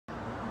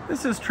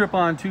This is Trip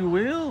on Two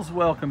Wheels.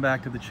 Welcome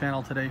back to the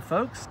channel today,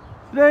 folks.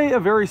 Today, a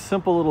very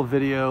simple little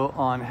video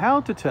on how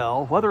to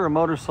tell whether a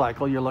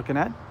motorcycle you're looking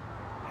at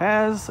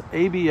has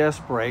ABS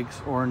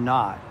brakes or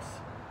not.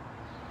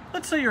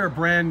 Let's say you're a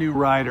brand new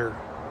rider.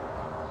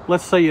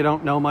 Let's say you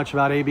don't know much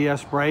about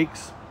ABS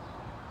brakes.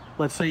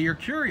 Let's say you're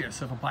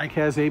curious if a bike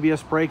has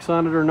ABS brakes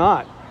on it or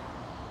not.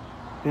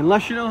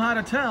 Unless you know how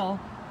to tell,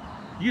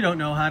 you don't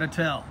know how to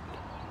tell.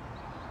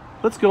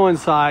 Let's go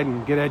inside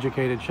and get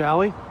educated, shall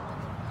we?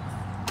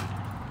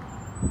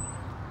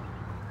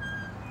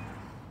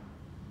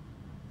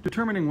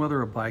 Determining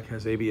whether a bike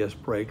has ABS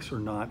brakes or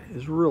not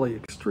is really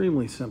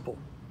extremely simple.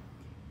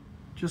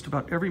 Just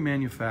about every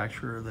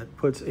manufacturer that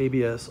puts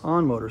ABS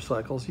on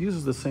motorcycles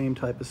uses the same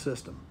type of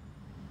system.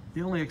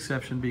 The only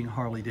exception being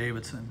Harley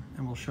Davidson,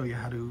 and we'll show you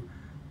how to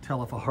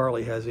tell if a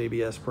Harley has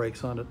ABS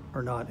brakes on it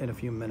or not in a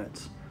few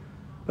minutes.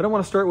 But I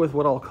want to start with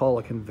what I'll call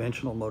a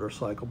conventional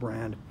motorcycle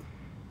brand.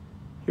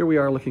 Here we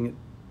are looking at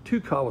two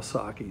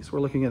Kawasaki's.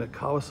 We're looking at a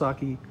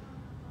Kawasaki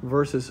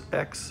Versys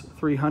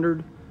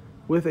X300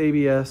 with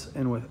ABS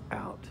and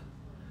without.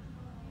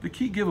 The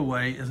key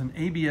giveaway is an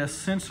ABS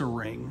sensor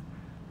ring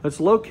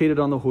that's located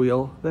on the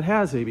wheel that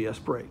has ABS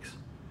brakes.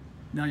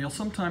 Now you'll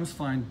sometimes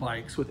find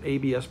bikes with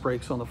ABS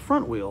brakes on the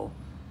front wheel,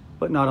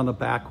 but not on the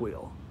back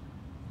wheel.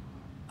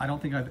 I don't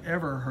think I've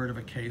ever heard of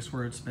a case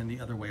where it's been the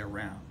other way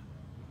around.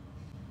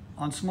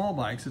 On small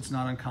bikes, it's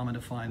not uncommon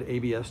to find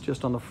ABS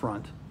just on the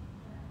front,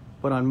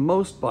 but on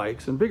most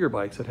bikes and bigger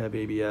bikes that have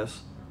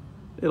ABS,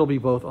 it'll be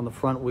both on the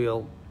front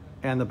wheel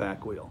and the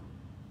back wheel.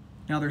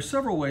 Now there's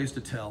several ways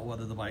to tell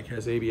whether the bike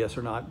has ABS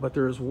or not, but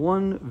there is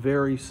one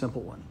very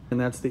simple one, and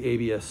that's the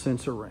ABS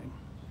sensor ring.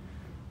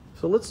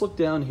 So let's look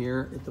down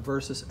here at the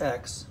Versys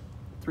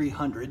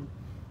X300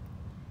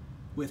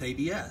 with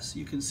ABS.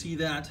 You can see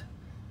that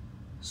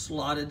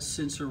slotted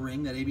sensor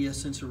ring, that ABS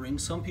sensor ring.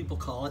 Some people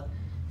call it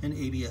an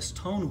ABS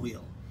tone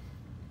wheel.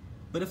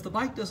 But if the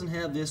bike doesn't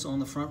have this on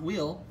the front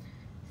wheel,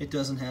 it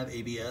doesn't have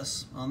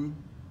ABS on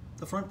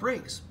the front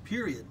brakes,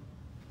 period.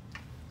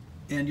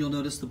 And you'll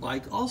notice the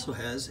bike also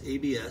has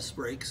ABS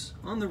brakes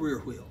on the rear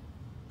wheel.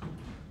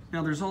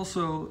 Now there's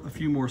also a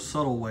few more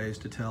subtle ways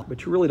to tell,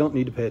 but you really don't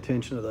need to pay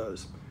attention to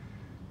those.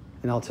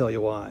 And I'll tell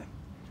you why.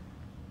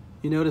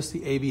 You notice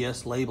the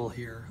ABS label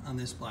here on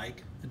this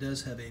bike. It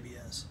does have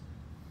ABS.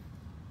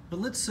 But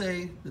let's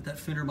say that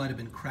fender might have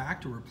been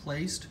cracked or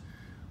replaced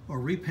or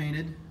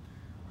repainted,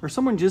 or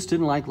someone just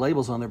didn't like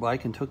labels on their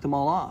bike and took them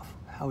all off.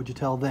 How would you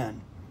tell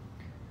then?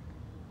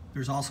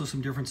 There's also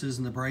some differences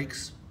in the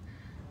brakes.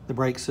 The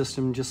brake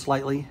system just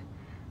slightly,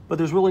 but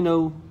there's really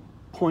no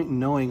point in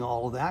knowing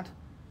all of that.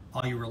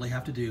 All you really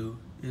have to do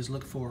is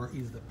look for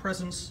either the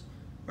presence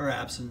or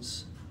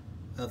absence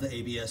of the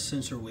ABS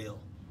sensor wheel.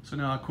 So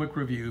now a quick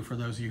review for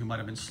those of you who might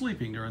have been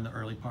sleeping during the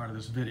early part of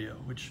this video,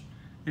 which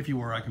if you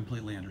were, I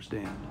completely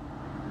understand.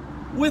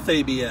 With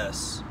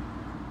ABS,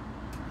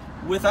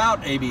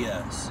 without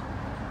ABS,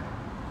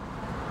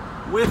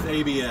 with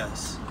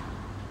ABS,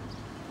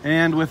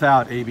 and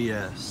without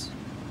ABS.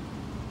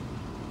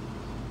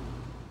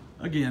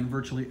 Again,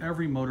 virtually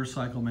every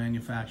motorcycle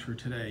manufacturer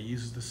today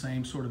uses the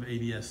same sort of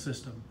ABS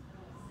system,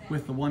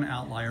 with the one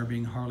outlier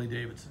being Harley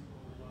Davidson.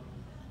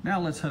 Now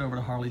let's head over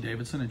to Harley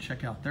Davidson and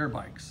check out their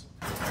bikes.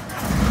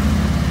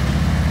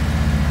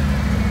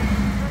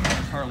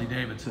 Harley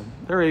Davidson.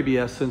 Their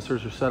ABS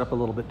sensors are set up a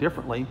little bit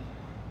differently,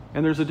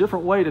 and there's a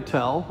different way to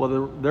tell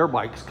whether their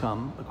bikes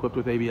come equipped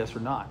with ABS or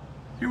not.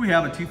 Here we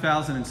have a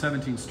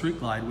 2017 Street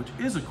Glide, which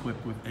is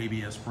equipped with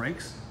ABS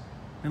brakes,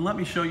 and let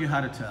me show you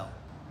how to tell.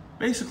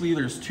 Basically,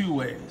 there's two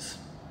ways.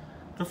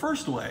 The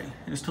first way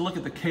is to look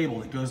at the cable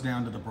that goes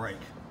down to the brake.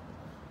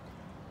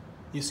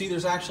 You see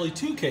there's actually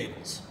two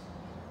cables.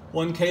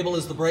 One cable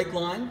is the brake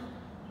line,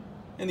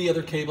 and the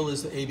other cable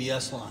is the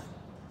ABS line.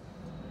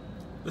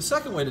 The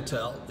second way to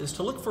tell is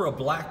to look for a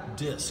black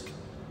disc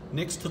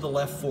next to the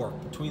left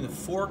fork, between the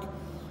fork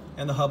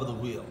and the hub of the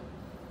wheel.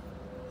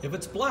 If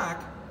it's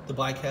black, the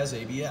bike has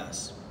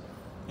ABS,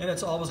 and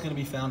it's always going to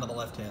be found on the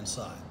left-hand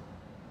side.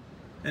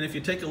 And if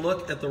you take a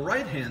look at the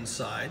right-hand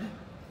side,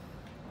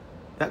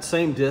 that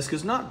same disc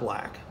is not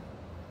black.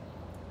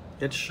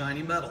 It's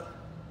shiny metal.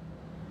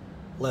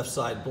 Left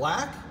side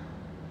black,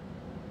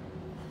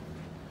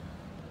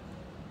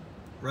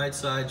 right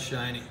side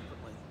shiny.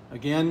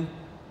 Again,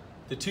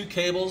 the two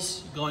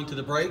cables going to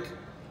the brake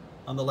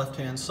on the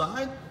left-hand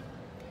side,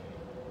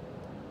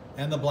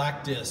 and the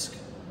black disc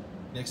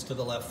next to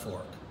the left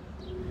fork.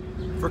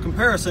 For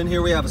comparison,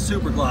 here we have a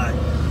Super Glide.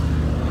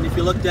 And if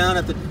you look down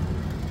at the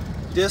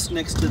disc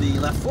next to the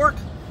left fork,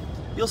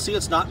 you'll see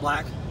it's not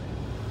black,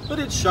 but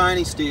it's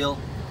shiny steel.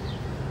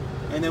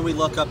 And then we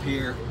look up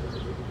here,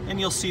 and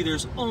you'll see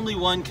there's only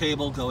one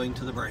cable going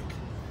to the brake.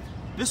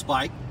 This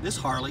bike, this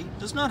Harley,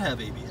 does not have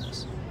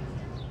ABS.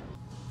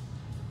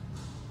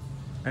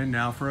 And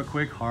now for a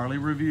quick Harley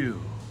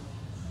review.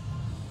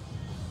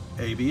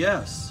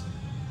 ABS.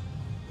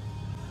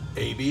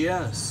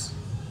 ABS.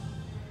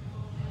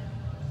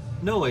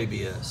 No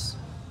ABS.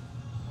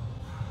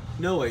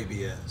 No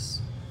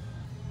ABS.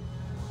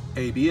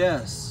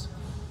 ABS.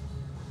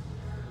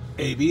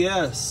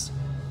 ABS.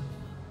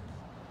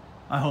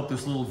 I hope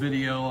this little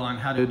video on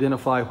how to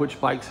identify which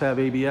bikes have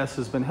ABS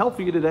has been helpful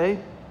for you today.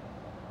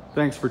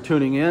 Thanks for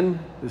tuning in.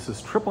 This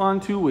is Trip on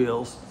Two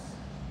Wheels,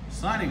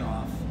 signing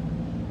off,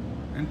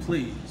 and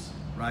please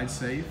ride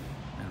safe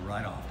and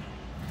ride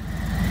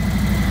often.